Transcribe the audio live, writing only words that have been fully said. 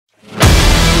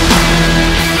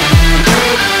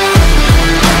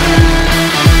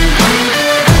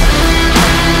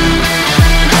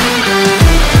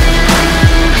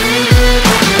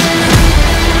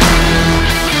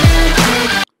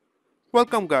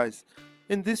Welcome guys.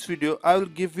 In this video I will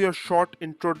give you a short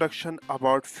introduction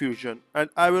about Fusion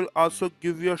and I will also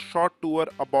give you a short tour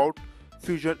about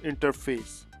Fusion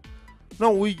interface. Now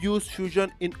we use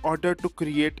Fusion in order to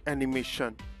create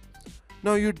animation.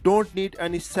 Now you don't need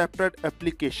any separate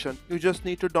application, you just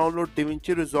need to download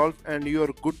DaVinci Resolve and you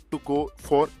are good to go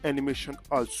for animation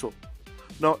also.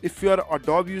 Now if you are an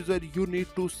Adobe user, you need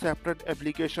two separate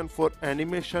applications for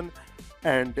animation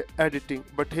and editing,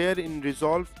 but here in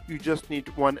Resolve you just need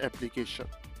one application.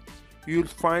 You'll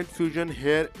find Fusion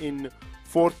here in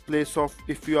 4th place of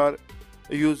if you are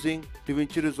using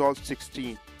DaVinci Resolve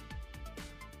 16.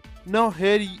 Now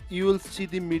here you will see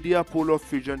the media pool of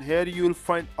Fusion. Here you will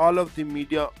find all of the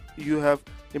media you have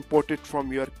imported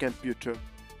from your computer.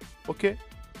 Okay,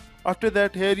 after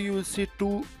that here you will see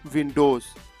two windows.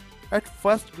 At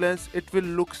first glance it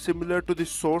will look similar to the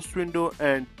source window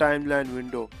and timeline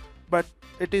window, but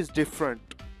it is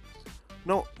different.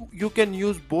 Now you can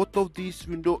use both of these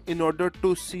windows in order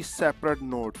to see separate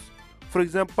nodes. For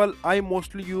example, I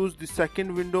mostly use the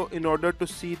second window in order to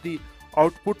see the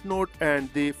output node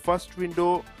and the first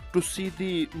window to see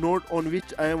the node on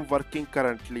which I am working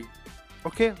currently.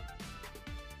 Okay,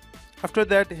 after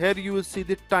that here you will see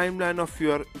the timeline of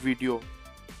your video.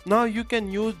 Now you can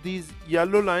use these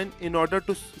yellow line in order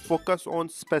to focus on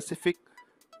specific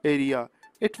area.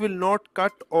 It will not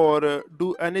cut or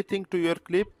do anything to your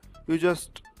clip. You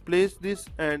just place this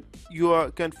and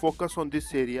you can focus on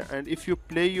this area, and if you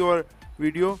play your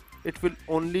video it will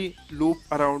only loop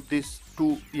around these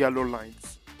two yellow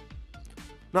lines.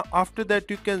 Now after that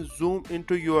you can zoom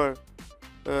into your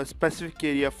specific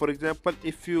area. For example,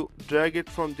 if you drag it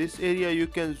from this area you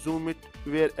can zoom it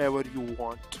wherever you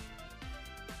want,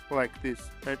 like this,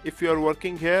 and if you are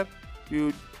working here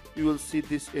you will see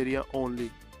this area only.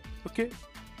 Okay,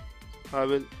 I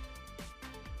will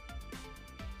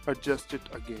adjust it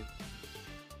again.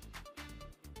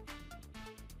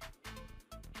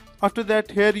 After that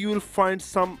here you will find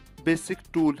some basic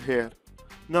tool here.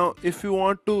 Now if you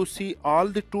want to see all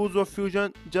the tools of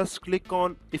Fusion, just click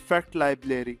on effect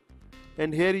library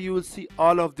and here you will see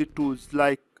all of the tools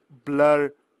like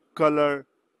blur, color,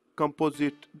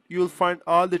 composite. You will find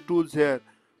all the tools here,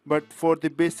 but for the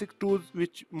basic tools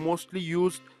which mostly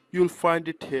used you will find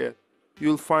it here. You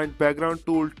will find background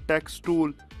tool, text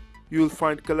tool, you will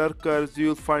find color curves, you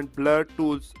will find blur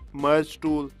tools, merge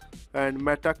tool, and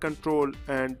meta control,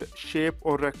 and shape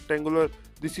or rectangular.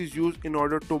 This is used in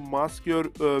order to mask your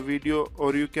video,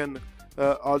 or you can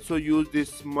also use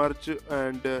this merge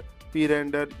and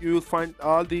p-render. You will find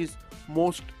all these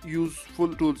most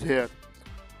useful tools here.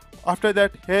 After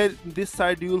that here this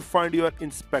side you will find your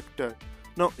inspector.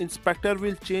 Now inspector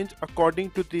will change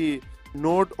according to the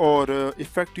node or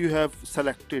effect you have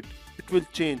selected. It will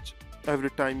change every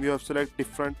time you have select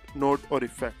different node or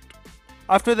effect.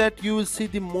 After that you will see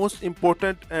the most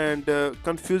important and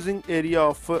confusing area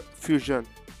of Fusion,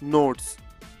 nodes.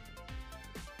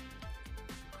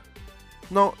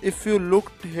 Now if you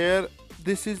looked here,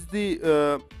 this is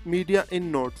the media in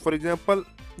node. For example,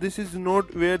 this is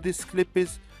node where this clip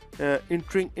is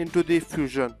entering into the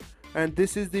Fusion, and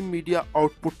this is the media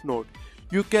output node.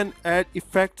 You can add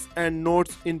effects and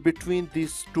nodes in between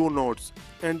these two nodes,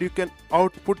 and you can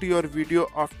output your video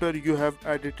after you have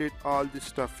edited all this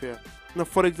stuff here. Now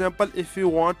for example, if you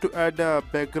want to add a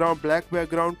background, black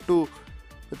background to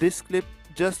this clip,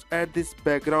 just add this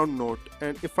background node,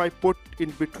 and if I put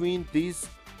in between these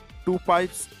two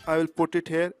pipes, I will put it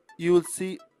here, you will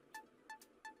see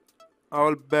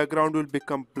our background will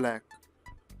become black.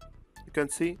 You can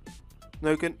see. Now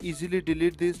you can easily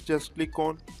delete this, just click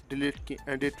on delete key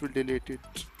and it will delete it.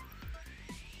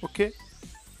 Okay,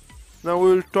 now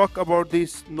we will talk about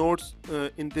these nodes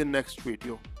in the next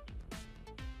video.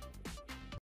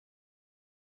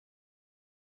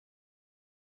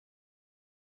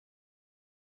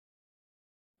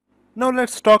 Now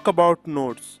let's talk about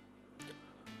nodes.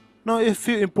 Now if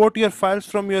you import your files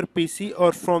from your PC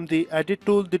or from the edit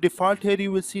tool, the default here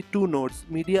you will see two nodes,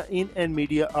 media in and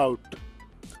media out.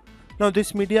 Now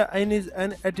this media in is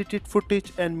unedited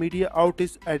footage and media out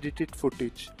is edited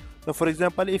footage. Now for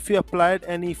example, if you applied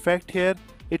any effect here,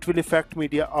 it will affect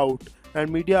media out,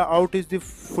 and media out is the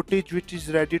footage which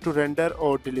is ready to render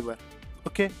or deliver.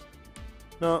 Okay,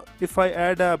 now if I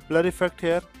add a blur effect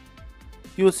here,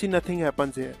 you will see nothing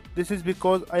happens here. This is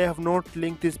because I have not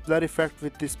linked this blur effect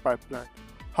with this pipeline.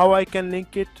 How I can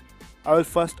link it? I will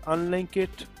first unlink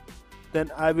it,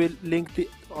 then I will link the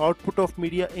output of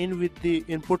media in with the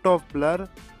input of blur,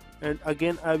 and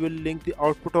again I will link the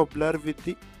output of blur with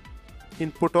the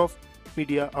input of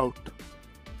media out.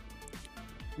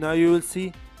 Now you will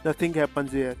see nothing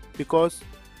happens here because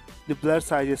the blur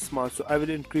size is small, so I will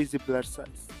increase the blur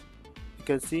size. You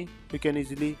can see we can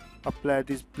easily apply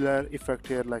this blur effect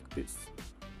here like this.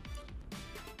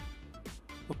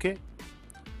 Okay,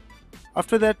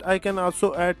 after that I can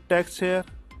also add text here.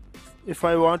 If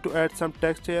I want to add some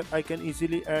text here, I can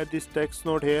easily add this text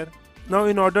node here. Now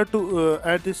in order to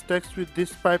add this text with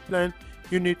this pipeline,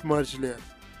 you need merge layer.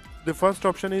 The first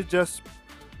option is just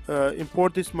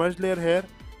import this merge layer here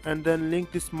and then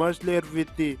link this merge layer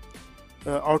with the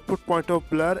output point of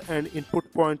blur and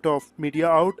input point of media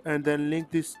out, and then link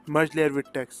this merge layer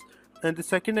with text. And the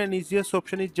second and easiest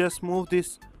option is just move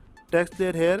this text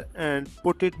layer here and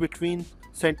put it between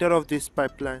center of this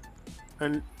pipeline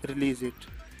and release it.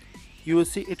 You will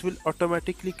see it will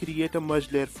automatically create a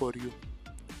merge layer for you.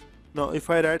 Now if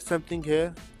I write something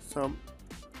here, some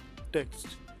text,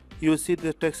 you will see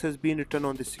the text has been written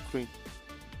on the screen.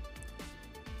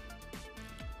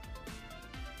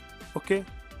 Okay,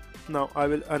 now I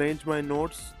will arrange my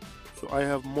nodes so I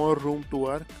have more room to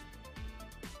work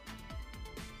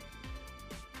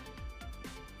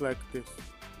like this.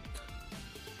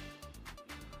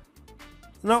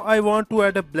 Now I want to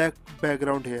add a black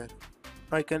background here.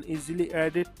 I can easily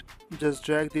add it. Just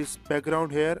drag this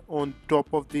background here on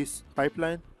top of this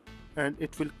pipeline and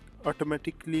it will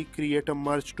automatically create a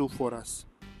merge to for us.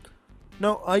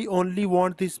 Now I only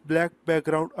want this black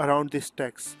background around this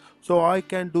text, so I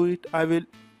can do it. I will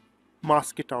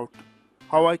mask it out.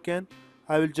 How I can?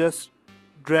 I will just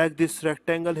drag this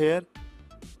rectangle here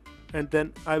and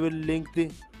then I will link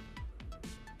the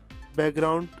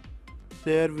background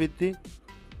there with the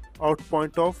out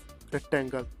point of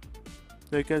rectangle.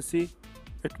 Now you can see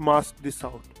it masks this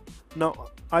out. Now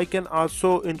I can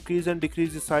also increase and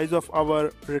decrease the size of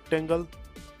our rectangle.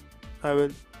 I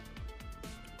will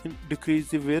decrease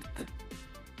the width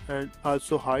and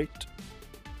also height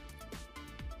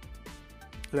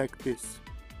like this.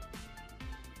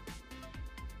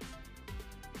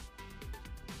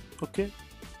 Okay,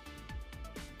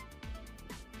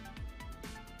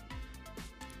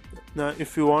 now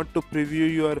if you want to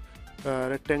preview your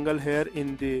rectangle here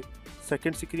in the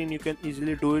second screen, you can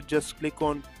easily do it. Just click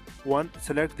on one,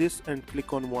 select this and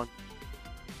click on one.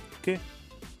 Okay,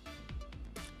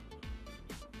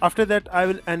 after that I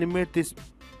will animate this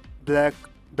black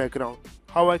background.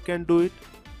 How I can do it?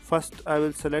 First I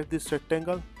will select this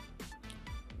rectangle,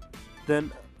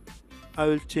 then I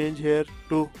will change here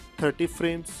to 30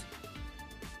 frames.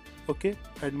 Okay,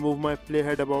 and move my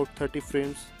playhead about 30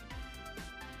 frames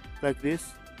like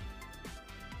this.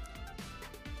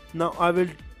 Now I will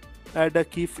add a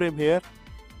keyframe here.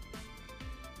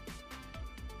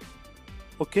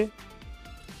 Okay,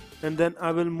 and then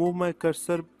I will move my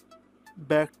cursor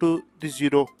back to the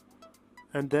 0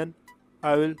 and then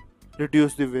I will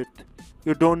reduce the width.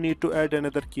 You don't need to add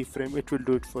another keyframe, it will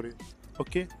do it for you.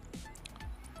 Okay,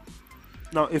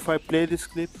 now if I play this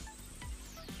clip,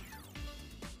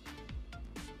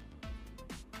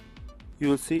 you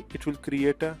will see it will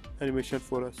create a animation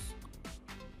for us.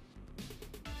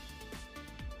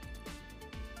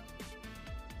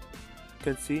 You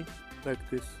can see like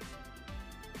this.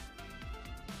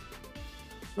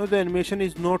 Now the animation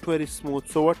is not very smooth,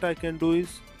 so what I can do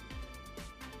is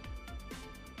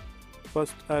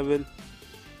first I will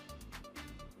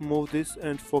move this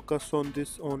and focus on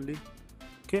this only.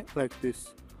 Okay, like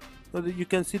this. Now you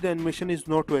can see the animation is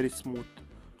not very smooth,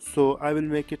 so I will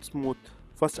make it smooth.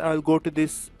 First I will go to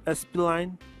this SP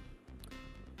line.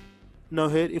 Now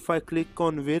here if I click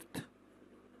on width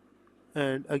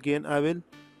and again I will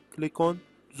click on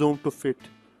zoom to fit,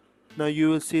 now you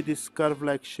will see this curve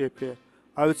like shape here.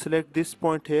 I will select this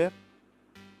point here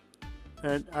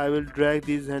and I will drag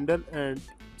this handle and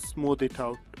smooth it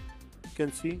out. You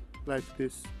can see like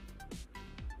this.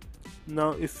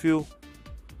 Now if you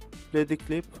play the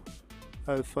clip,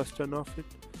 I will first turn off it.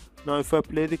 Now if I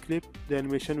play the clip, the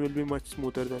animation will be much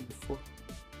smoother than before.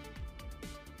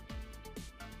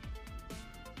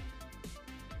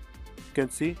 You can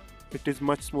see it is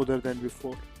much smoother than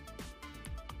before.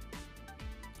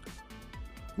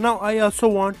 Now I also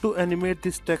want to animate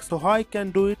this text, so how I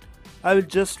can do it? I will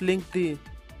just link the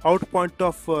out point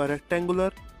of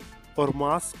rectangular or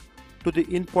mask to the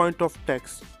in point of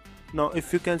text. Now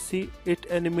if you can see, it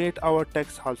animate our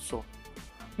text also.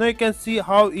 Now you can see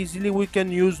how easily we can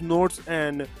use nodes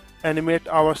and animate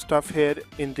our stuff here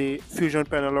in the Fusion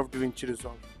panel of DaVinci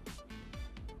Resolve.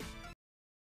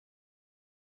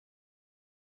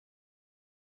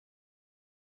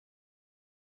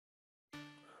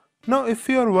 Now if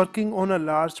you are working on a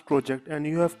large project and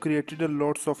you have created a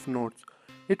lots of nodes,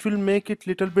 it will make it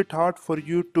little bit hard for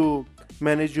you to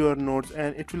manage your nodes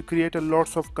and it will create a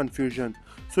lots of confusion.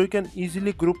 So you can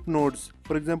easily group nodes.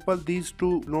 For example, these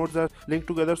two nodes are linked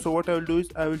together, so what I will do is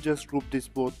I will just group these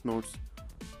both nodes.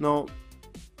 Now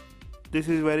this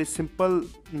is very simple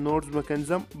nodes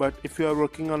mechanism, but if you are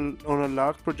working on a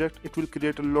large project, it will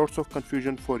create a lots of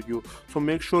confusion for you. So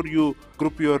make sure you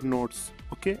group your nodes,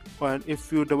 okay? And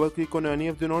if you double click on any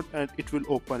of the node, and it will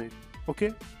open it,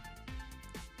 okay?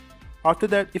 After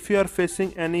that, if you are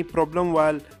facing any problem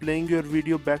while playing your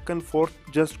video back and forth,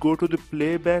 just go to the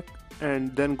playback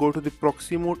and then go to the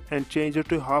proxy mode and change it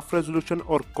to half resolution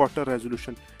or quarter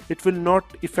resolution. It will not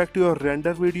affect your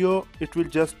render video, it will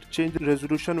just change the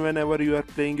resolution whenever you are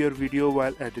playing your video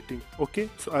while editing, okay?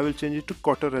 So I will change it to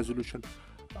quarter resolution.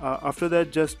 After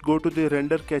that, just go to the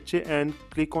render cache and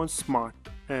click on smart,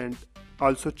 and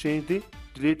also change the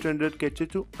delete rendered cache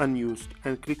to unused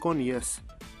and click on yes.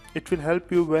 It will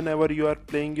help you whenever you are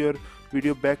playing your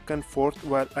video back and forth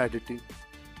while editing.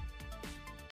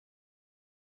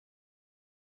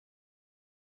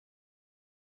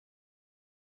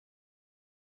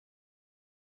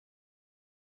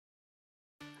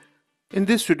 In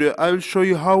this video, I will show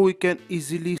you how we can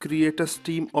easily create a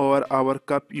stream over our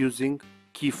cup using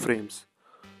keyframes.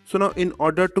 So now in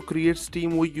order to create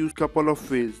stream, we use couple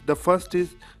of ways. The first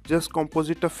is just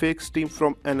composite a fake stream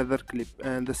from another clip,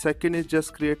 and the second is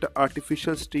just create an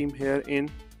artificial stream here in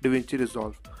DaVinci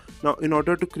Resolve. Now in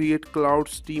order to create cloud,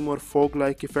 steam or fog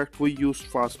like effect, we use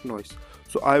fast noise.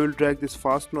 So I will drag this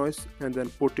fast noise and then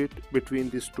put it between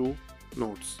these two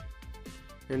nodes,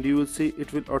 and you will see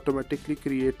it will automatically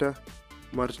create a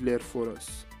merge layer for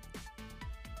us,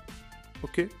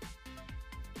 okay?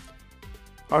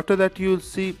 After that, you will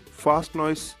see fast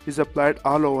noise is applied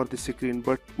all over the screen,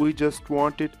 but we just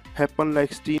want it happen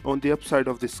like steam on the upside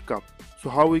of this cup. So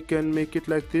how we can make it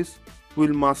like this? We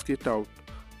will mask it out.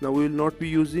 Now we will not be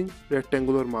using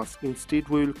rectangular mask. Instead,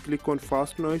 we will click on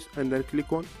fast noise and then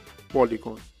click on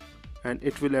polygon, and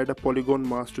it will add a polygon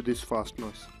mask to this fast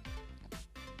noise.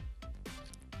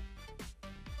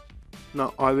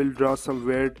 Now I will draw some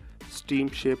weird steam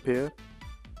shape here.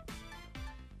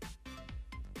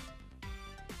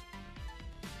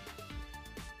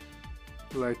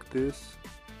 Like this.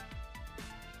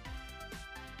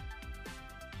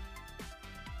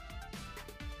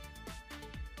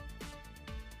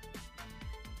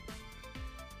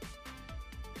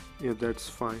 Yeah, that's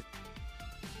fine.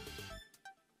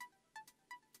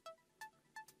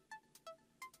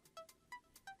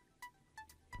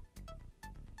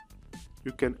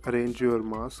 You can arrange your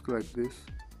mask like this.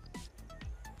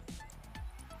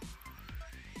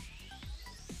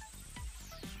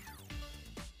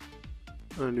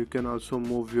 And you can also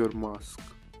move your mask,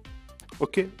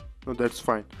 okay? Now that's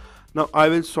fine. Now I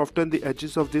will soften the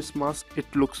edges of this mask.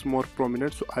 It looks more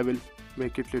prominent, so I will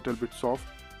make it little bit soft.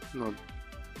 Now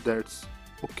that's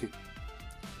okay.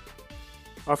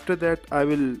 After that, I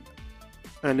will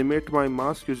animate my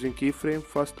mask using keyframe.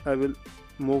 First I will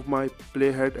move my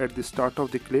playhead at the start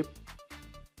of the clip,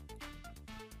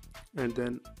 and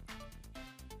then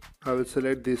I will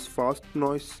select this fast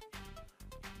noise.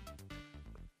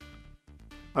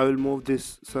 I will move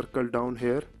this circle down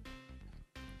here,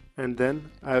 and then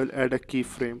I will add a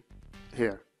keyframe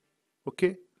here,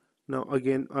 okay? Now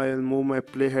again I will move my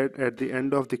playhead at the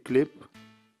end of the clip,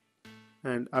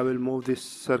 and I will move this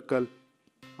circle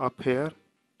up here,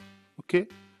 okay?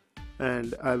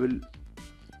 And I will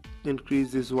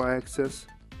increase this y-axis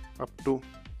up to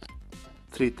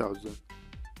 3000.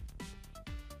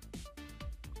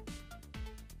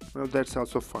 Now that's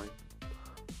also fine.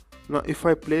 Now if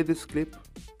I play this clip,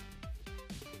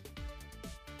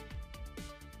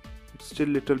 it's still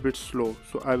little bit slow,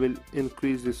 so I will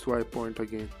increase this y point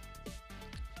again.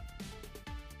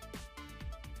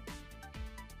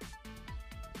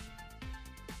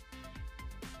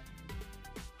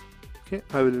 Okay,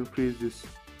 I will increase this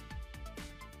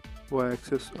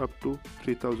y-axis up to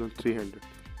 3300.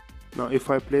 Now if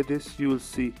I play this, you will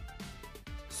see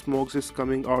smokes is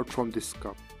coming out from this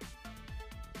cup.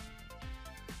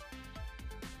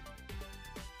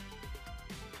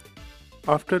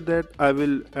 After that, I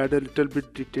will add a little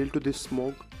bit detail to this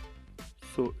smoke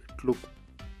so it look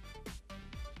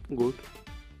good.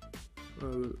 I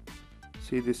will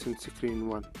see this in screen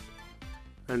 1,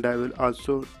 and I will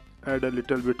also add a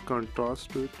little bit contrast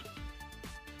to it.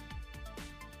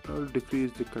 I will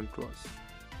decrease the contrast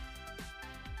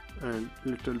and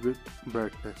little bit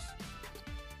brightness.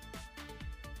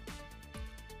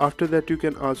 After that, you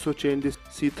can also change this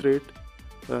seed rate.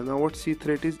 Now what seed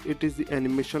rate is? It is the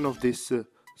animation of this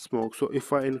smoke. So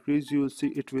if I increase, you will see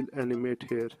it will animate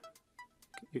here.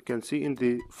 You can see in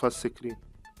the first screen.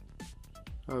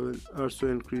 I will also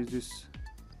increase this.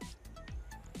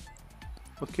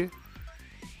 Okay.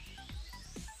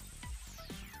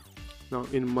 Now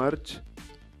in merge,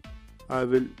 I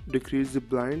will decrease the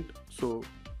blind so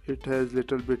it has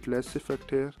little bit less effect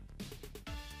here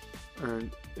and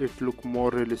it look more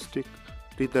realistic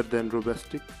rather than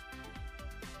robustic.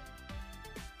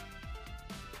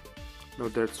 Now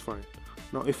that's fine.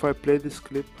 Now if I play this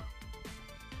clip,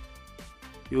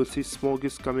 you will see smoke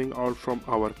is coming out from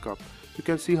our cup. You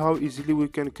can see how easily we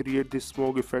can create this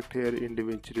smoke effect here in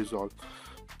DaVinci Resolve.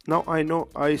 Now I know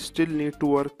I still need to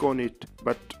work on it,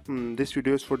 but this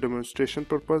video is for demonstration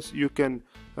purpose. You can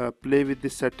play with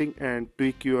this setting and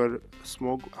tweak your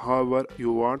smoke however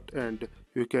you want, and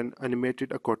you can animate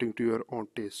it according to your own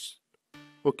taste.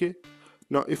 Okay,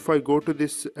 now if I go to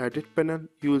this edit panel,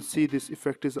 you will see this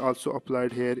effect is also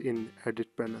applied here in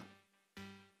edit panel.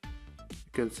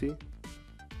 You can see.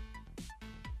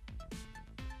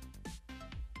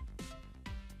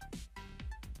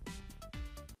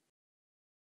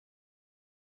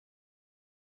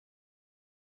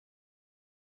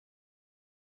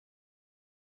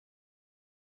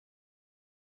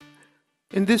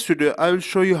 In this video, I will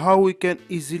show you how we can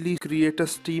easily create a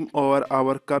steam over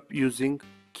our cup using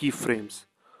keyframes.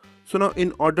 So now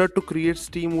in order to create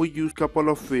steam, we use couple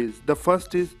of ways. The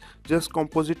first is just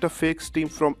composite a fake steam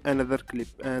from another clip,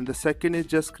 and the second is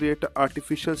just create an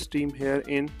artificial steam here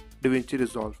in DaVinci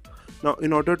Resolve. Now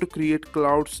in order to create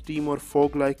cloud, steam or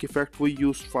fog like effect, we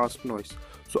use fast noise.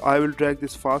 So I will drag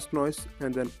this fast noise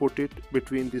and then put it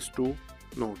between these two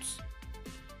nodes,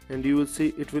 and you will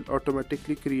see it will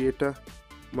automatically create a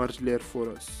merge layer for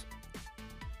us.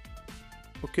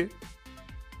 Okay,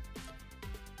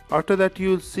 after that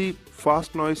you will see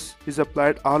fast noise is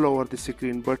applied all over the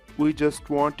screen, but we just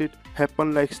want it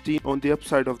happen like steam on the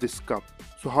upside of this cup.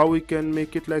 So how we can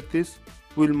make it like this?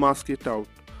 We'll mask it out.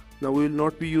 Now we will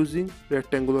not be using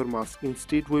rectangular mask.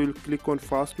 Instead we will click on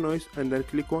fast noise and then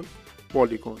click on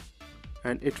polygon,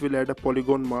 and it will add a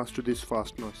polygon mask to this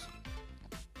fast noise.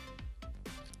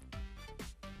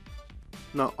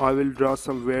 Now I will draw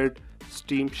some weird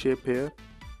steam shape here.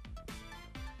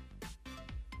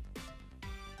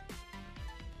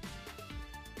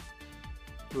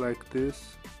 Like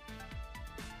this.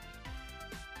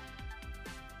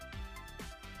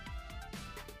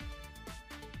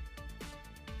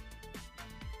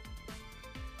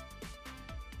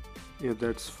 Yeah,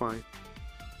 that's fine.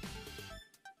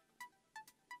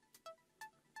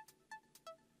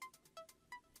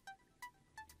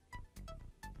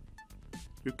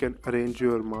 You can arrange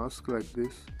your mask like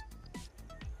this.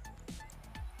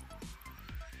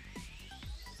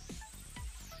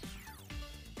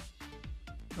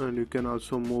 And you can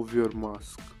also move your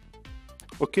mask.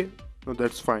 Okay, now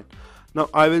that's fine. Now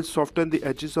I will soften the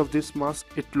edges of this mask.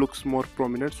 It looks more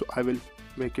prominent, so I will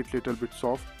make it little bit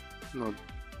soft. Now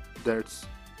that's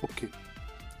okay.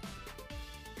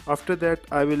 After that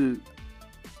I will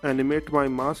animate my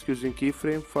mask using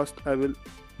keyframe. First I will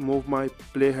move my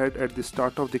playhead at the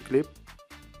start of the clip,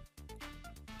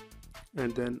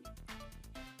 and then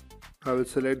I will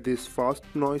select this fast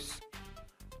noise.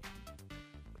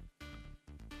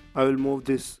 I will move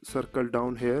this circle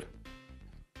down here,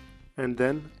 and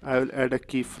then I will add a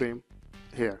keyframe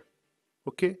here.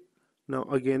 Okay, now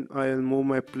again I will move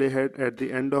my playhead at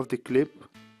the end of the clip,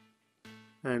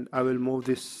 and I will move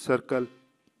this circle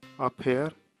up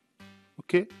here.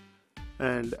 Okay,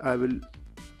 and I will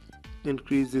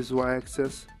increase this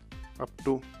y-axis up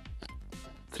to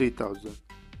 3000.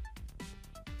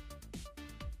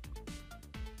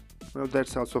 Now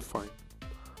that's also fine.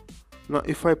 Now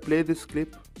if I play this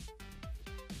clip,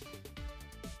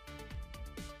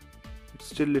 it's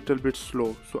still little bit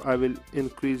slow, so I will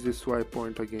increase this y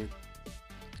point again.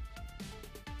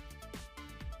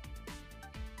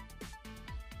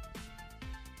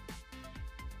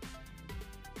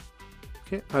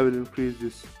 Okay, I will increase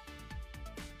this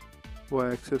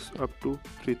y-axis up to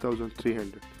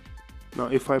 3300. Now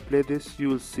if I play this, you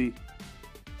will see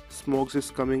smokes is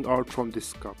coming out from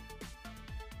this cup.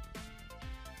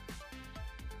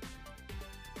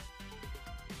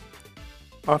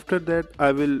 After that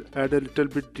I will add a little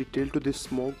bit detail to this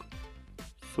smoke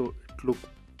so it look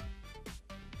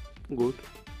good.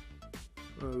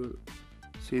 I will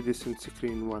see this in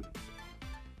screen 1,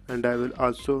 and I will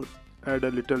also add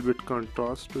a little bit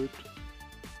contrast to it.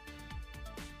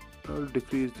 I will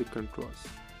decrease the contrast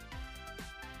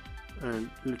and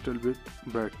little bit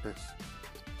brightness.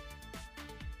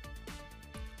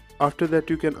 After that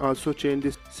you can also change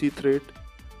this seeth rate.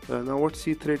 Now what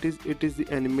seeth rate is? It is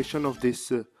the animation of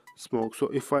this smoke. So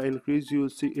if I increase, you will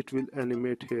see it will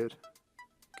animate here.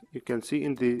 You can see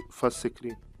in the first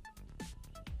screen.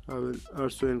 I will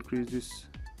also increase this.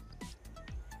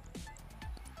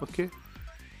 Okay.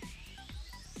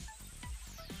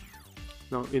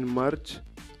 Now in merge,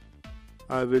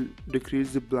 I will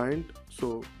decrease the blind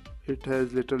so it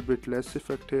has little bit less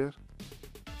effect here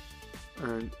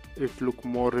and it look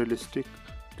more realistic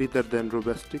rather than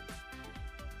robustic.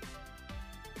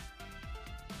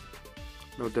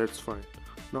 Now that's fine.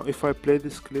 Now if I play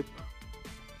this clip,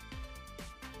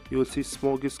 you will see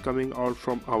smoke is coming out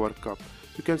from our cup.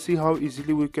 You can see how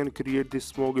easily we can create this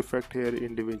smoke effect here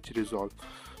in DaVinci Resolve.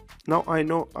 Now I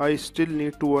know I still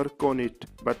need to work on it,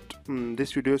 but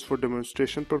this video is for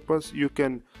demonstration purpose. You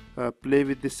can play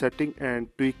with this setting and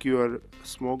tweak your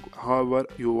smoke however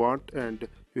you want, and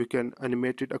you can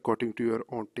animate it according to your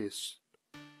own taste.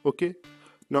 Okay,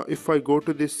 now if I go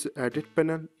to this edit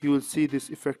panel, you will see this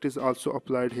effect is also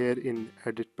applied here in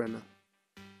edit panel.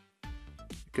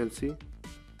 You can see.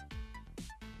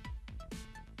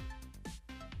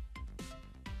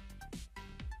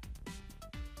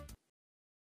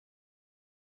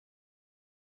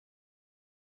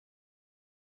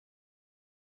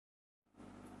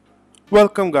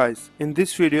 Welcome guys, in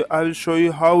this video I will show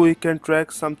you how we can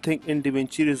track something in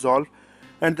DaVinci Resolve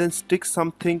and then stick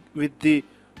something with the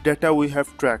data we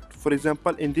have tracked. For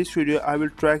example, in this video I will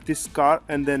track this car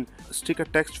and then stick a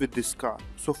text with this car.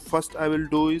 So first I will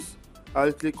do is I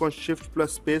will click on shift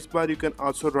plus spacebar. You can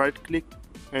also right click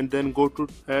and then go to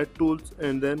add tools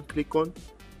and then click on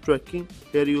tracking.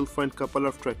 Here you will find couple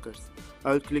of trackers.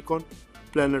 I will click on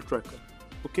planner tracker.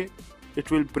 Okay,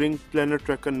 it will bring planner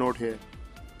tracker node here.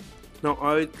 Now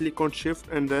I will click on shift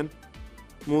and then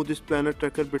move this planner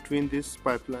tracker between this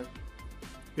pipeline.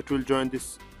 It will join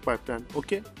this pipeline.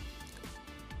 Okay,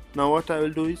 now what I will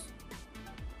do is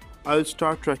I will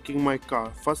start tracking my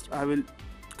car. First I will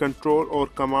control or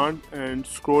command and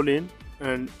scroll in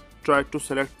and try to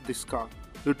select this car.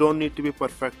 You don't need to be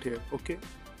perfect here. Okay,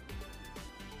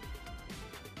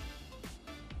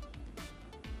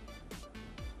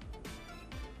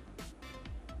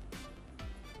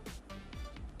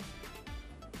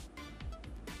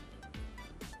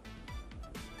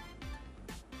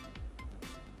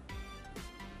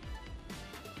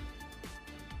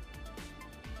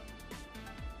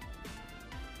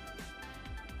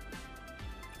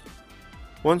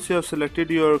 once you have selected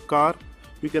your car,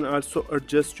 you can also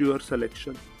adjust your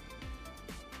selection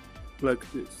like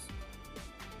this.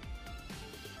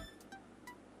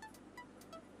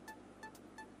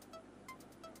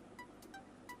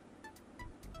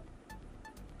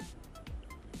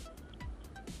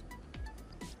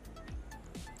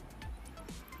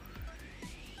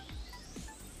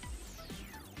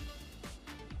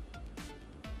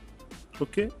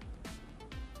 Okay,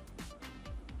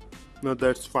 now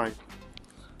that's fine.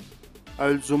 I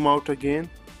will zoom out again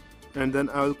and then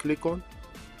I will click on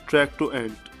track to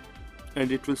end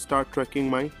and it will start tracking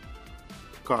my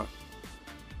car.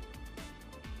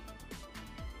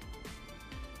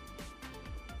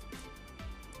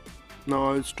 Now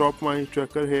I will stop my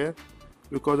tracker here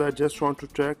because I just want to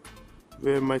track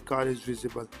where my car is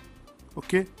visible.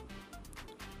 Okay,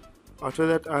 after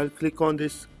that I will click on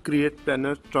this create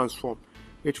planner transform.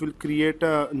 It will create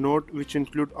a node which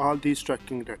include all these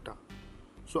tracking data.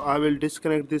 So I will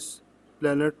disconnect this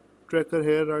planner tracker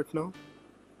here right now.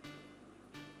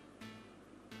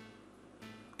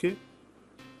 Okay,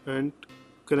 and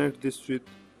connect this with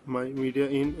my media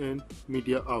in and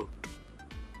media out.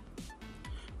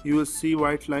 You will see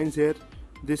white lines here.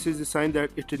 This is a sign that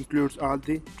it includes all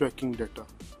the tracking data.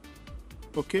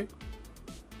 Okay,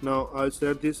 now I'll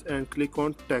select this and click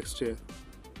on text here.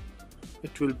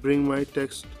 It will bring my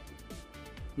text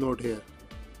node here.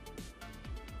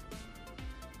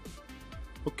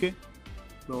 Okay,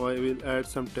 now I will add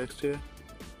some text here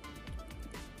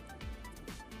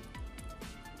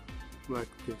like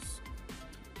this.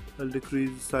 I'll decrease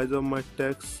the size of my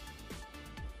text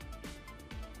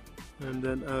and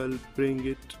then I'll bring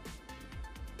it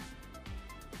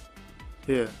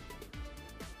here.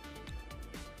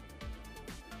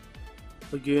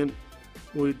 Again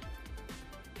we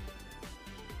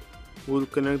will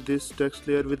connect this text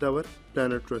layer with our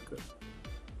planner tracker.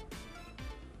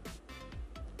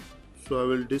 So I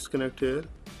will disconnect here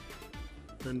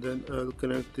and then I will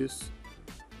connect this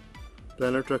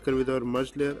planner tracker with our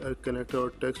merge layer. I'll connect our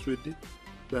text with the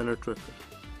planner tracker.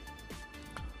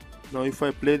 Now if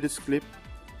I play this clip,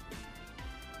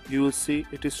 you will see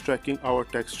it is tracking our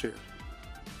text here.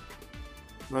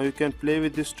 Now you can play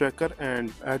with this tracker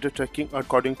and add the tracking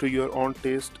according to your own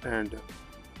taste and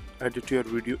edit your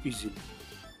video easily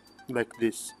like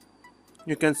this.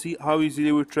 You can see how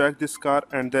easily we track this car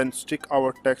and then stick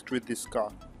our text with this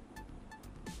car.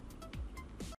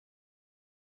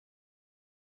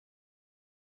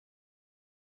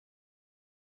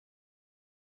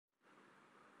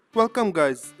 Welcome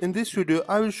guys, in this video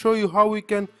I will show you how we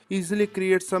can easily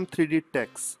create some 3D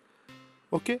text.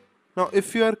 Okay, now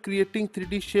if you are creating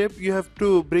 3D shape you have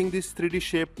to bring this 3D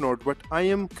shape node, but I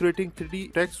am creating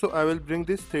 3D text, so I will bring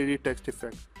this 3D text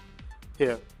effect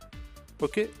here.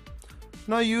 Okay,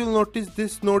 now you will notice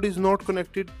this node is not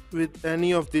connected with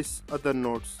any of these other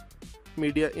nodes,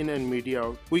 media in and media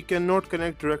out. We cannot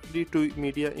connect directly to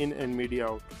media in and media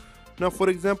out. Now for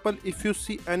example, if you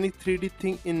see any 3D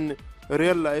thing in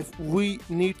real life, we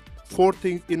need 4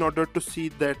 things in order to see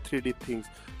that 3D things.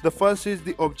 The first is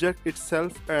the object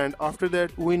itself, and after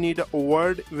that we need a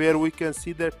word where we can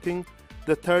see that thing.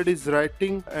 The third is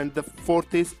writing, and the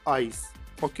fourth is eyes.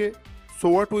 Okay, so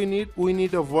what we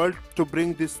need a word to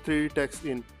bring this 3D text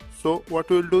in. So what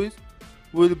we will do is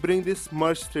we will bring this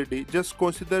merge 3D. Just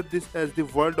consider this as the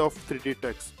word of 3D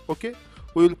text. Okay,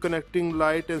 we will connecting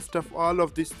light and stuff, all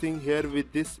of this thing here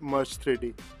with this merge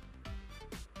 3D.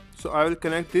 So I will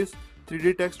connect this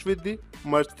 3D text with the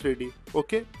merge 3D.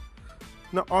 Okay,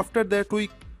 now after that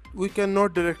we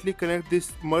cannot directly connect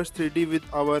this merge 3D with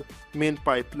our main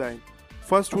pipeline.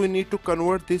 First we need to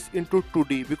convert this into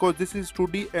 2D, because this is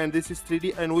 2D and this is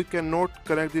 3D, and we cannot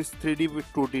connect this 3D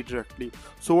with 2D directly.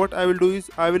 So what I will do is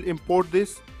I will import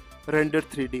this render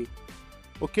 3D.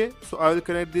 Okay, so I will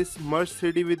connect this merge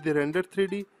 3D with the render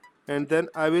 3D, and then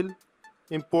I will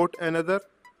import another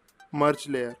merge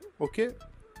layer. Okay,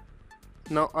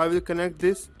 now I will connect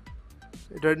this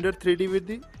render 3D with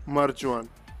the merge one.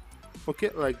 Okay,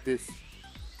 like this.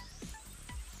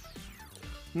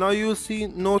 Now you will see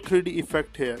no 3D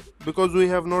effect here because we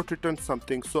have not written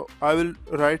something. So I will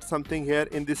write something here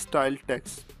in this style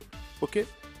text. Okay,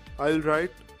 I will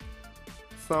write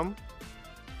some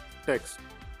text.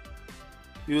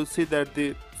 You will see that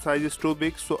the size is too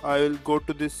big, so I will go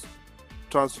to this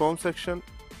transform section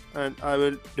and I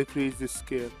will decrease the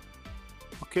scale.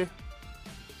 Okay,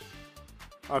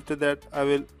 after that I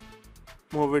will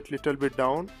move it little bit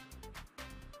down,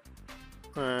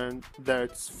 and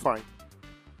that's fine.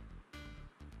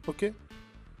 Okay,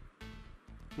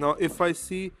 now if I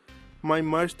see my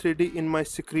merge 3D in my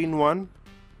screen 1,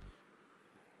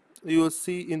 you will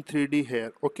see in 3D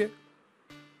here. Okay,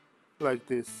 like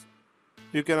this.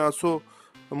 You can also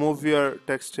move your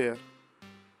text here.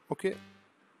 Okay,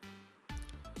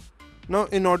 now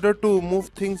in order to move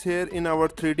things here in our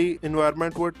 3D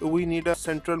environment, what we need a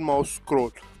central mouse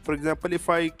scroll. For example, if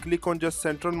I click on just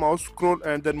central mouse scroll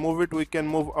and then move it, we can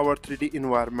move our 3D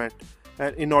environment.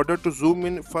 And in order to zoom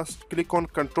in, first click on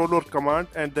Control or Command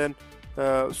and then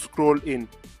scroll in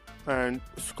and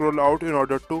scroll out in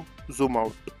order to zoom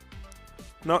out.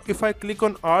 Now if I click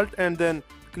on Alt and then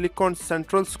click on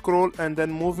central scroll and then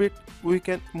move it, we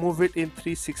can move it in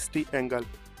 360 angle.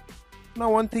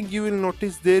 Now one thing you will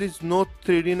notice, there is no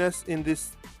 3Dness in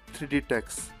this 3D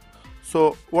text.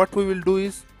 So what we will do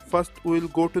is, first we will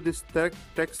go to this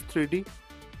text 3D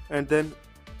and then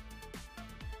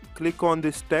click on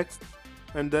this text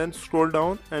and then scroll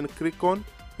down and click on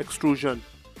extrusion,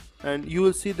 and you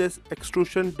will see this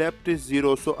extrusion depth is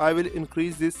 0, so I will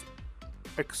increase this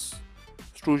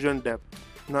extrusion depth.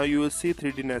 Now you will see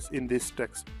 3Dness in this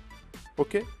text.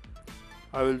 Okay,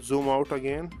 I will zoom out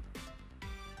again.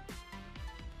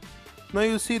 Now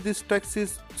you see this text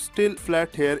is still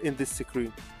flat here in this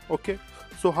screen. Okay,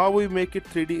 so how we make it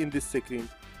 3D in this screen?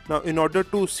 Now in order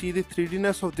to see the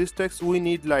 3Dness of this text, we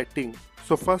need lighting.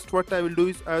 So first what I will do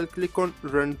is I will click on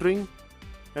rendering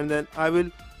and then I will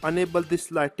enable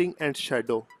this lighting and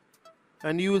shadow,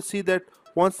 and you will see that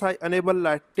once I enable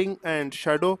lighting and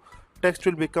shadow, text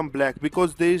will become black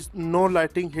because there is no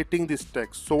lighting hitting this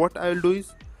text. So what I will do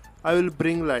is I will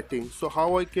bring lighting. So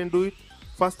how I can do it?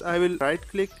 First I will right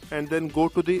click and then go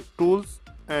to the tools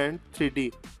and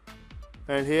 3D,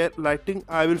 and here lighting,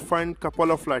 I will find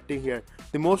couple of lighting here.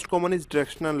 The most common is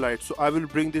directional light, so I will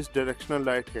bring this directional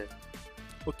light here.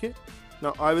 Okay,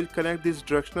 now I will connect this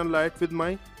directional light with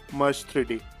my merge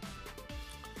 3D.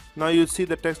 Now you see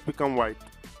the text become white.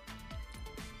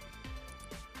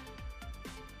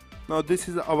 Now this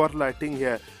is our lighting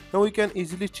here. Now we can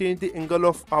easily change the angle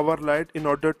of our light in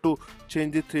order to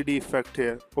change the 3D effect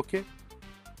here. Okay,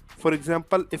 for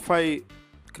example, if I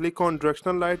click on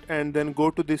directional light and then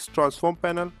go to this transform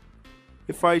panel,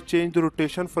 if I change the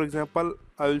rotation, for example,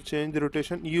 I will change the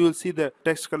rotation, you will see the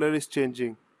text color is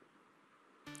changing.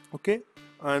 Okay,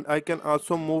 and I can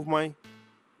also move my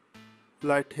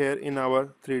light here in our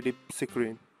 3D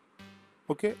screen.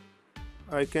 Okay,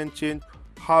 I can change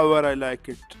however I like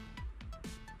it,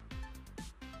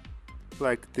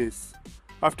 like this.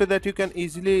 After that you can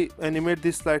easily animate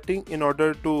this lighting in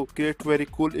order to create very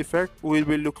cool effect. We'll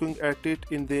be looking at it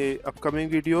in the upcoming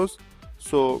videos,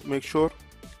 so make sure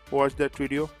watch that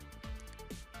video.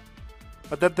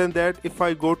 Other than that, if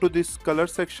I go to this color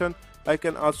section, I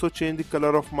can also change the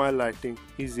color of my lighting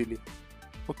easily.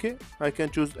 Okay, I can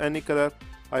choose any color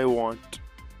I want.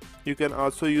 You can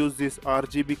also use this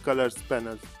RGB colors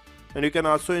panel, and you can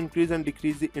also increase and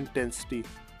decrease the intensity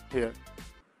here.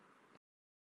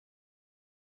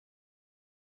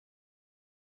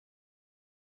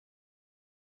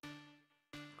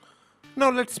 Now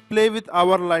let's play with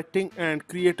our lighting and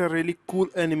create a really cool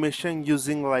animation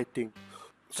using lighting.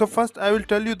 So first I will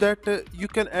tell you that you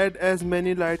can add as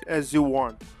many light as you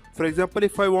want. For example,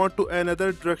 if I want to add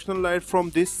another directional light from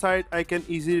this side, I can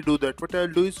easily do that. What I'll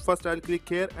do is first I'll click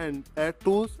here and add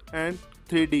tools and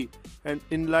 3D, and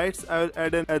in lights I will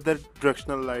add another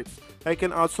directional lights. I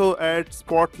can also add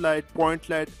spotlight, point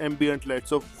light, ambient light.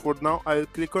 So for now I will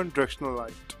click on directional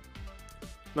light.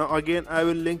 Now again I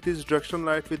will link this directional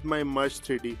light with my merge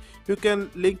 3D. You can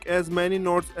link as many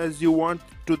nodes as you want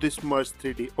to this merge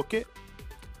 3D. Okay.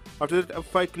 After that,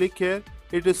 if I click here,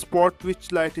 it is spot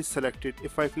which light is selected.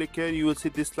 If I click here, you will see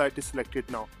this light is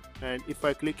selected now, and if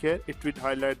I click here, it will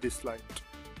highlight this light.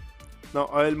 Now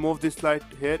I will move this light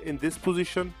here in this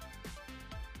position.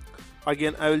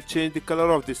 Again I will change the color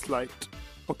of this light.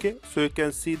 Okay, so you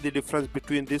can see the difference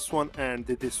between this one and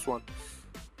this one.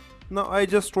 Now I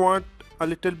just want a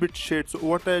little bit shade, so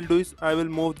what I'll do is I will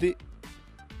move the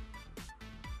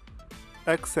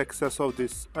x-axis of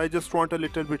this. I just want a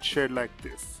little bit shade like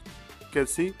this. You can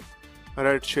see a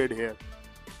red shade here.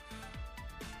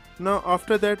 Now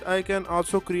after that, I can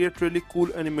also create really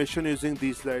cool animation using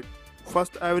these lights.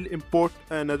 First I will import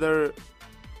another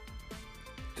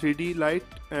 3D light,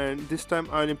 and this time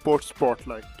I will import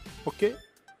spotlight. Okay,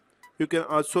 you can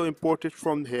also import it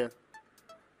from here.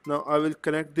 Now I will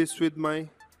connect this with my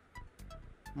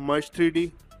merge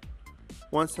 3D.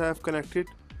 Once I have connected,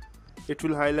 it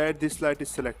will highlight this light is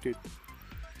selected.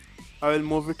 I will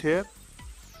move it here.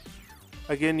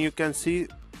 Again you can see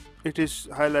it is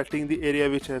highlighting the area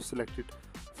which I have selected.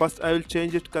 First I will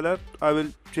change its color. I will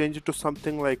change it to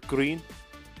something like green,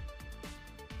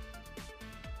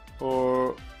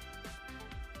 or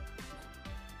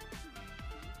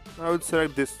I will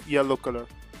select this yellow color.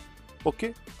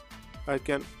 Okay, I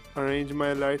can arrange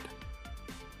my light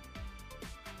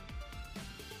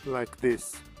like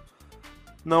this.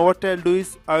 Now what I'll do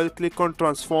is I will click on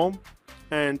transform,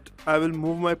 and I will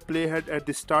move my playhead at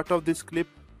the start of this clip,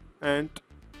 and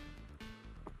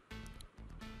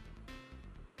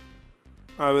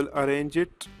I will arrange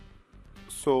it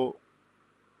so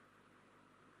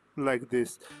like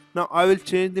this. Now I will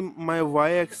change my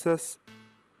y-axis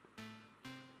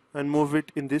and move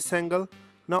it in this angle.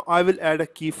 Now I will add a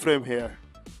keyframe here.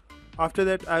 After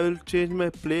that I will change my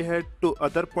playhead to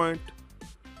other point,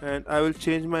 and I will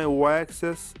change my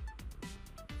y-axis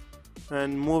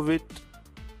and move it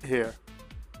here,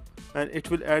 and it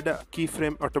will add a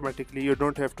keyframe automatically. You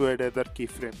don't have to add other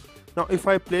keyframe. Now if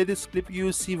I play this clip,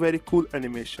 you see very cool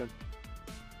animation.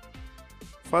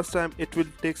 First time it will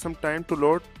take some time to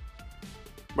load,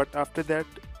 but after that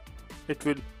it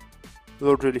will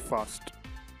load really fast.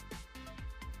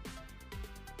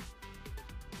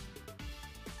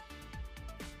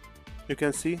 You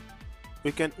can see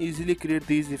we can easily create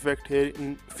these effects here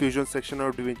in Fusion section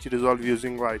of DaVinci Resolve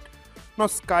using light. Now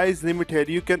sky is limit here.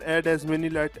 You can add as many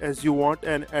light as you want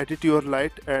and add it to your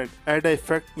light and add an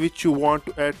effect which you want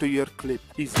to add to your clip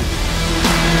easily.